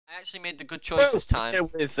I actually made the good choice this time. Here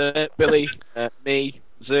with Billy, me,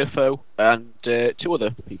 Zirpho, and two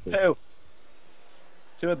other people. Who?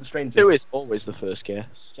 Two other strangers. Who is always the first guest?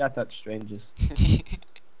 Shout out to strangers.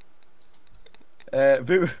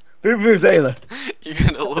 Vuvuzela. You're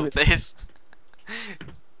gonna love this.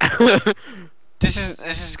 This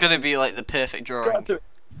is gonna be like the perfect drawing.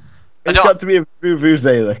 It's got to be a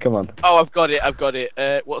Vuvuzela, come on. Oh, I've got it.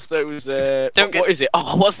 What's those? Don't what is it?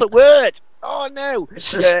 Oh, what's the word? Oh no! It's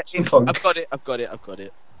just punk. I've got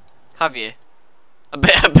it. Have you? I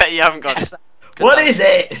bet you haven't got it. What is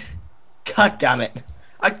it? God damn it!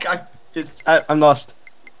 I'm lost.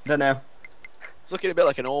 I don't know. It's looking a bit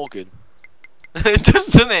like an organ. It does,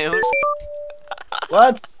 doesn't it? It looks...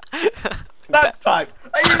 What? Bagpipe.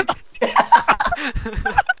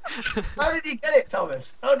 How did you get it,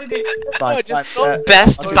 Thomas? How did you?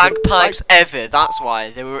 Best bagpipes ever. That's why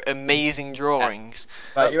they were amazing drawings.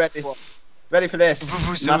 Right, you ready? Ready for this?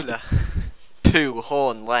 Vuvuzela. Poo,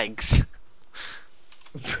 horn, legs.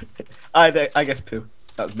 I guess poo.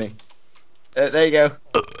 That was me. There you go.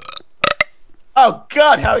 Oh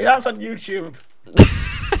God, Harry, that's on YouTube.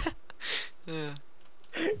 Yeah.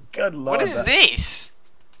 Good lord. What is this?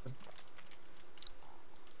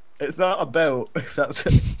 It's not a boat. If that's.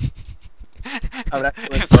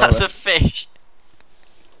 If that's a fish.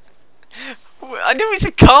 I know it's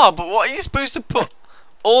a car, but what are you supposed to put?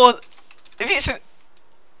 Or if it's an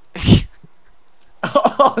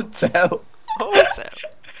hotel. hotel.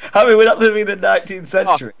 I mean, we're not living in the 19th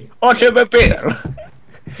century. Automobile.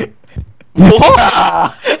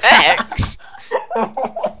 What? X? I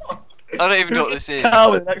don't even know what this is.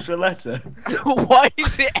 Car with an extra letter. Why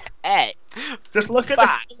is it X? Just look at the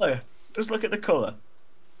colour. Just look at the colour.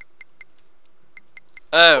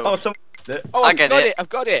 Oh. Oh, someone missed it. Oh, I get it. I've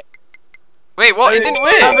got it. Wait, what? It didn't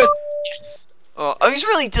work. Yes. Oh, I was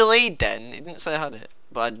really delayed then. It didn't say I had it,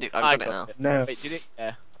 but I've got it now. No. Wait, did it?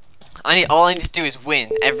 Yeah. All I need to do is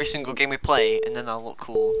win every single game we play, and then I'll look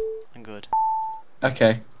cool and good.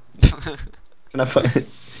 Okay. Can I put it?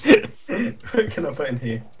 Can I put in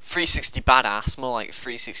here? 360 badass, more like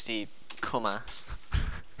 360 cum ass.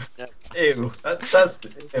 Ew. That's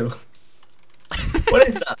ew. What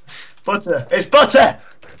is that? Butter. It's butter.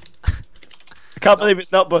 I can't believe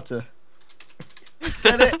it's not butter.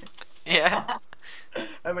 Get it? Yeah.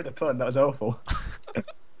 I made a pun. That was awful.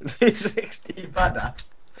 360 badass.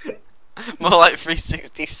 More like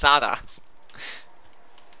 360 sad ass.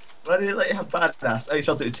 Why did it let you have badass? Oh, you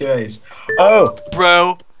spelled it with two A's. Oh.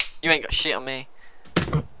 Bro, you ain't got shit on me.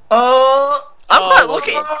 Oh. I'm quite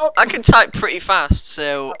lucky. I can type pretty fast,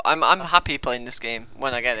 so I'm happy playing this game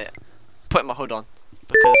when I get it. Putting my hood on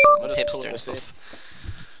because I'm a hipster and stuff.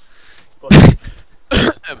 Well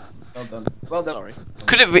done. Well done. Sorry.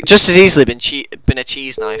 Could have just as easily been a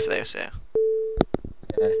cheese knife though, so.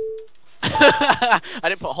 Yeah. I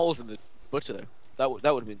didn't put holes in the butter though. That would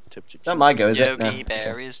have been tempting. It's not my go, is it? Yogi No.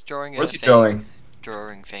 Bear is drawing What's a he thing. drawing?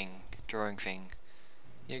 Drawing thing.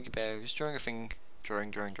 Yogi Bear is drawing a thing.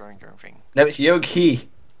 Drawing thing. No, it's Yogi.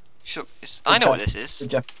 I know what this is. The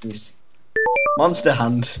Japanese. Monster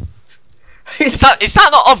hand. Is that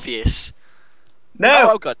not obvious? No.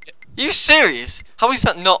 Oh, I've got it. Are you serious? How is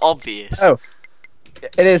that not obvious? Oh.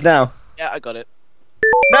 It is now. Yeah, I got it.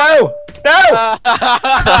 No! No!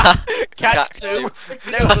 Cactus.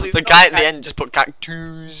 The guy at the end just put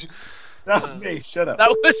cactus. That's me. Shut up. That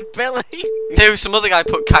was Billy. No, some other guy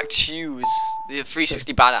put cactus. The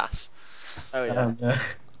 360 badass. Oh yeah.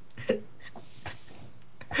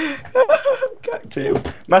 Cactus.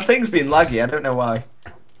 My thing's been laggy. I don't know why.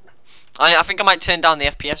 I think I might turn down the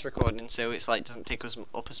FPS recording so it's like doesn't take us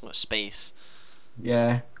up as much space.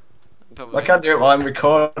 Yeah. But I can't do it while I'm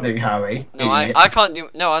recording, Harry. No, I can't do.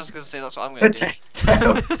 No, I was gonna say that's what I'm gonna do.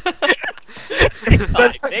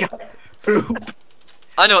 Poop.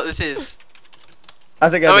 I know what this is. I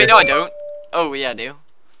think. Oh wait, no, I don't. Oh yeah, I do.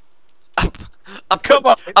 I put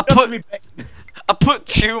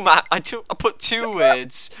two I put two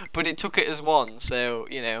words, but it took it as one. So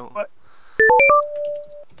you know. What?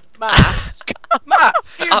 Mask.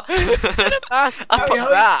 Mask. Mask. I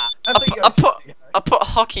put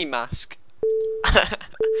hockey mask.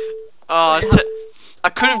 Oh, I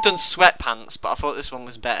could have done sweatpants, but I thought this one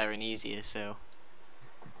was better and easier. So.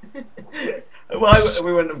 Why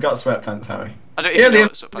we wouldn't have got sweatpants, Harry? I don't even know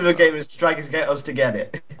what sweatpants the game is to try to get us to get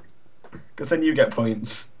it, because then you get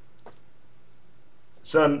points.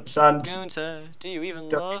 Sand. Gunter, do you even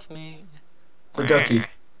love me? For ducky.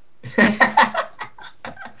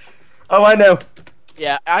 Oh, I know.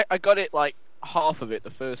 Yeah, I got it like half of it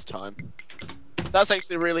the first time. That's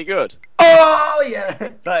actually really good. Oh yeah,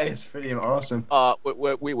 that is pretty awesome. We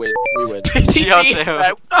win. We win.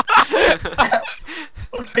 Pidgeotto.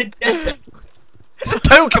 What's Pidgeotto? It's a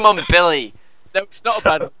Pokemon, Billy. No, it's not a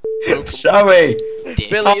bad Pokemon. Sorry.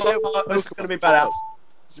 Billy, This is gonna be badass.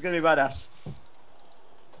 This is gonna be badass.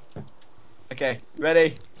 Okay,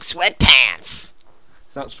 ready? Sweatpants.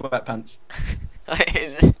 It's not sweatpants.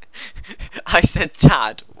 I said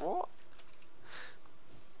Tad. What?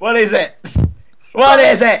 What is it? What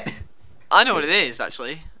is it? I know what it is,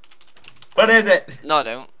 actually. What is it? No, I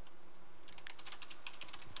don't.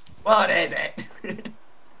 What is it?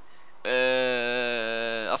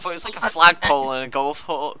 I thought it was like a flagpole on a golf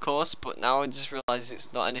course, but now I just realised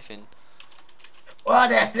it's not anything.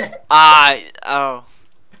 What is it? Oh.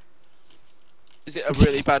 is it a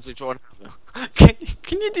really badly drawn hammer?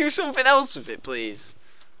 Can you do something else with it, please?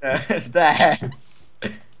 It's there.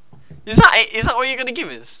 Is that it? Is that what you're gonna give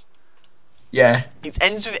us? Yeah. It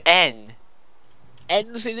ends with N.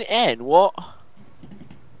 Ends in N. What?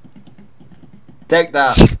 Take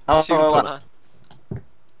that. Superman.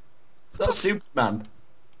 It's not Superman.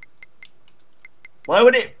 Why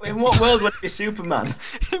would it? In what world would it be Superman?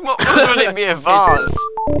 In what world would it be a vase?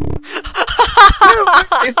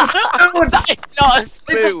 It's a spoon! It's not a It's a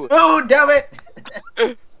spoon. spoon, damn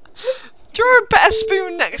it! Draw a better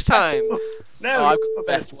spoon next time. No, Oh, I've got the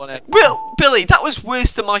best one ever. Billy, that was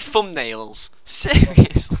worse than my thumbnails.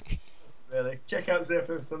 Seriously. really. Check out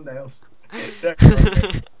Zirpho's thumbnails.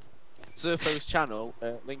 Zirpho's channel,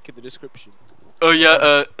 link in the description. Oh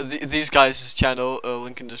yeah, these guys' channel,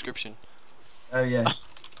 link in description. Oh yeah.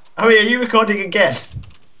 Oh yeah, are you recording again?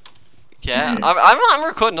 Yeah, I'm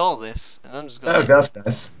recording all this, and I'm just Oh, going. that's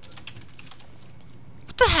nice.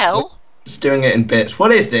 What the hell? Just doing it in bits.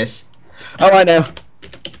 What is this? Oh, I know.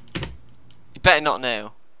 You better not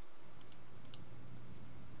know.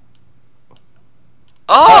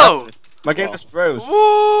 Oh! My game just froze. Whoa!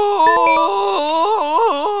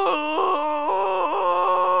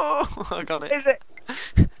 I got it. Is it?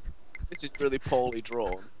 This is really poorly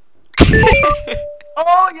drawn.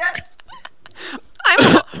 Oh yes!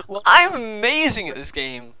 I'm amazing at this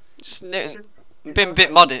game. Just being a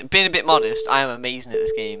bit modest. I am amazing at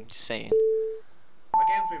this game. Just saying. My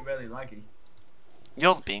game's been really laggy.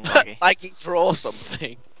 You're being laggy. Like you draw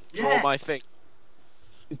something. Draw Yeah. my thing.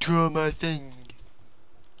 Draw my thing.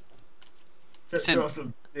 Just Sim- draw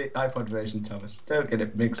some iPod version, Thomas. Don't get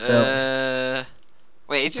it mixed up.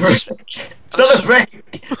 Wait, it's just. It's not a brick!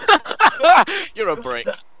 You're a brick.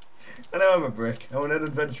 I know I'm a brick. I'm an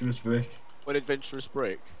adventurous brick. What adventurous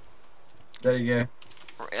brick. There you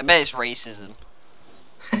I bet it's racism.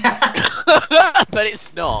 But it's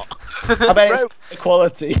not. go. I bet it's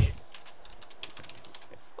equality.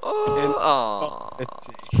 Oh.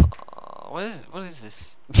 What is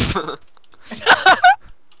this?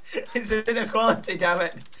 It's an inequality, damn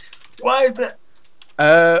it. Why is it?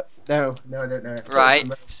 No, I don't know.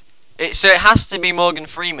 Right. So it has to be Morgan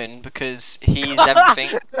Freeman because he's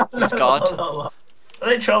everything. He's God. Are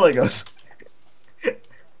they trolling us?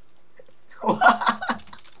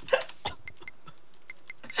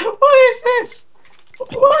 What is this?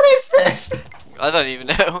 What is this? I don't even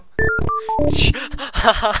know.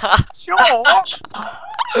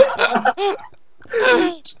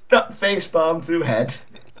 Stop face palm through head.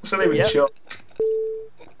 It's not even Yep. shot.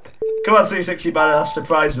 Come on, 360 badass,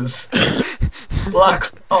 surprise us.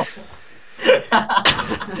 Black hole.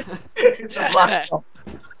 It's a black hole.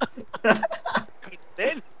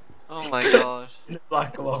 Then Oh my god.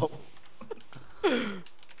 Black hole.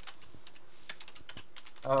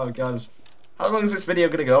 Oh god. How long is this video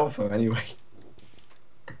gonna go on for anyway?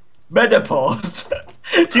 Menopause.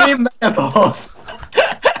 Do you mean menopause?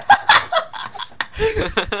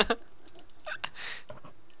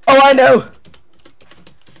 Oh, I know.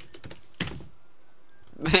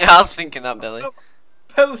 Yeah, I was thinking that, Billy.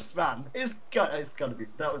 Postman. It's gotta be.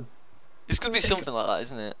 That was. It's gonna be something like that,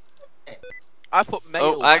 isn't it? I put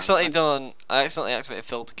mail. Oh, I accidentally activated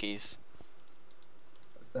filter keys.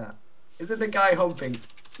 What's that? Is it the guy humping?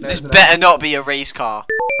 No, This it's better not be a race car.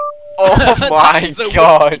 Oh my It's the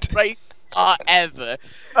god. worst race car ever.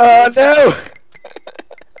 Oh no!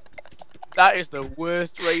 That is the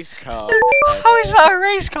worst race car. How is that a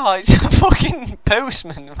race car? It's a fucking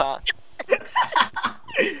postman, man.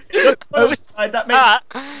 Postman, that makes. At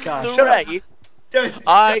God, the shut up. rate, Don't-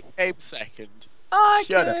 I came second. I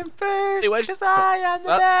Shut up. came first It was- because I am the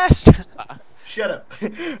That's- best. Shut up.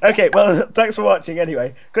 Okay, well, thanks for watching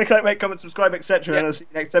anyway. Click like, make, comment, subscribe, etc. Yeah. And I'll see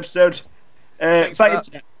you next episode. Thanks Bye, for that.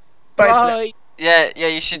 internet. Bye, internet. Bye. Yeah,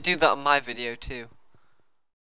 you should do that on my video too.